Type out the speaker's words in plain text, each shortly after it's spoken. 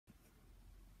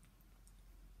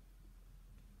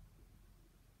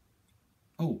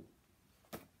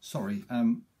Sorry,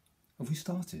 have we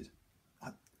started?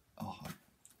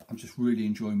 I'm just really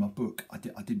enjoying my book. I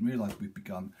didn't realise we'd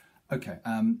begun. Okay,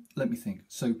 let me think.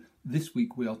 So this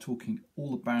week we are talking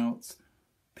all about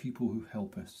people who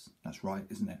help us. That's right,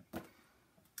 isn't it?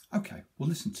 Okay, well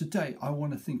listen, today I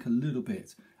want to think a little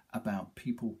bit about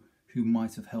people who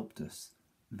might have helped us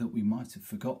that we might have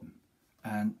forgotten.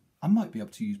 And I might be able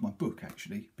to use my book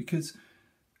actually, because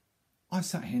I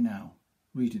sat here now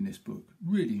reading this book,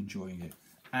 really enjoying it.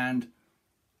 And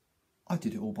I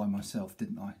did it all by myself,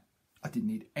 didn't I? I didn't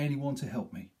need anyone to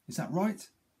help me. Is that right?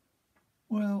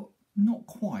 Well, not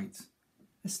quite.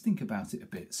 Let's think about it a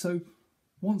bit. So,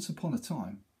 once upon a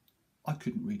time, I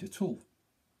couldn't read at all.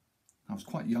 I was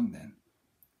quite young then.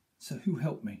 So who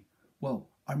helped me? Well,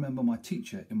 I remember my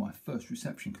teacher in my first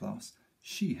reception class.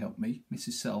 She helped me,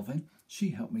 Mrs. Selvin. She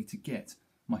helped me to get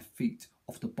my feet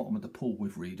off the bottom of the pool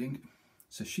with reading.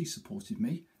 So she supported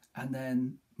me. And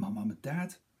then my mum and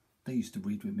dad, they used to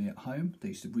read with me at home. They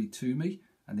used to read to me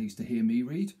and they used to hear me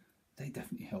read. They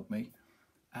definitely helped me.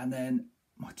 And then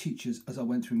my teachers, as I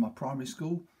went through my primary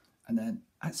school and then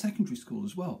at secondary school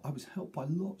as well, I was helped by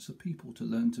lots of people to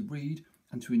learn to read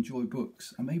and to enjoy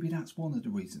books. And maybe that's one of the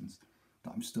reasons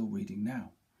that I'm still reading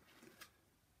now.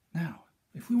 Now,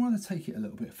 if we want to take it a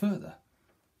little bit further,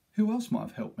 who else might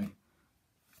have helped me?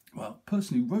 Well, the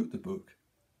person who wrote the book,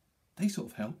 they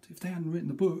sort of helped. If they hadn't written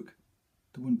the book,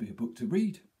 there wouldn't be a book to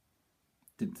read.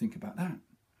 Didn't think about that.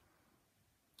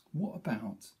 What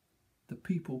about the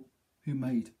people who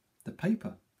made the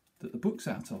paper that the book's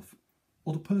out of?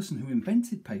 Or the person who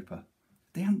invented paper?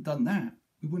 If they hadn't done that,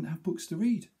 we wouldn't have books to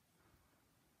read.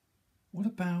 What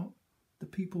about the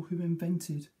people who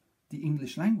invented the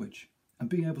English language and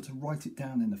being able to write it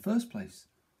down in the first place?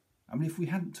 I mean, if we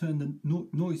hadn't turned the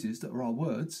noises that are our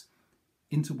words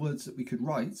into words that we could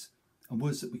write and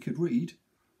words that we could read,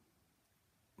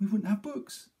 we wouldn't have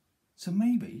books. So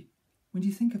maybe when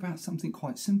you think about something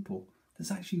quite simple,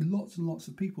 there's actually lots and lots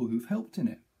of people who've helped in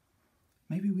it.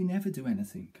 Maybe we never do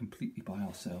anything completely by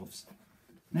ourselves.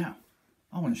 Now,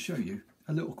 I want to show you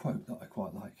a little quote that I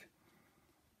quite like.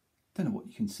 Don't know what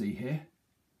you can see here.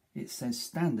 It says,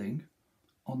 standing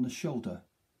on the shoulder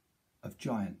of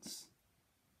giants.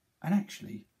 And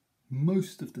actually,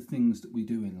 most of the things that we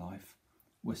do in life,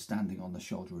 we're standing on the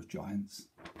shoulder of giants.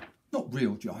 Not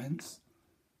real giants,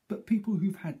 but people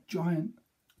who've had giant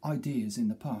ideas in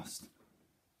the past.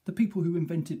 The people who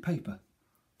invented paper.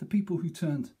 The people who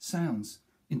turned sounds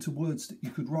into words that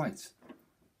you could write.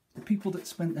 The people that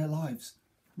spent their lives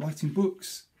writing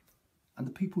books. And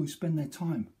the people who spend their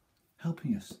time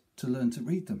helping us to learn to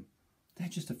read them. They're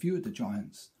just a few of the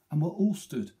giants. And we're all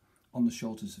stood on the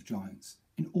shoulders of giants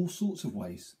in all sorts of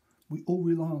ways. We all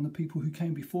rely on the people who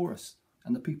came before us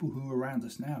and the people who are around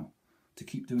us now to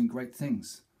keep doing great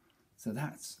things. So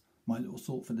that's my little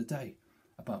thought for the day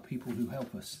about people who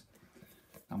help us.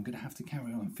 I'm going to have to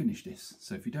carry on and finish this.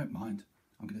 So if you don't mind,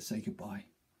 I'm going to say goodbye.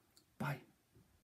 Bye.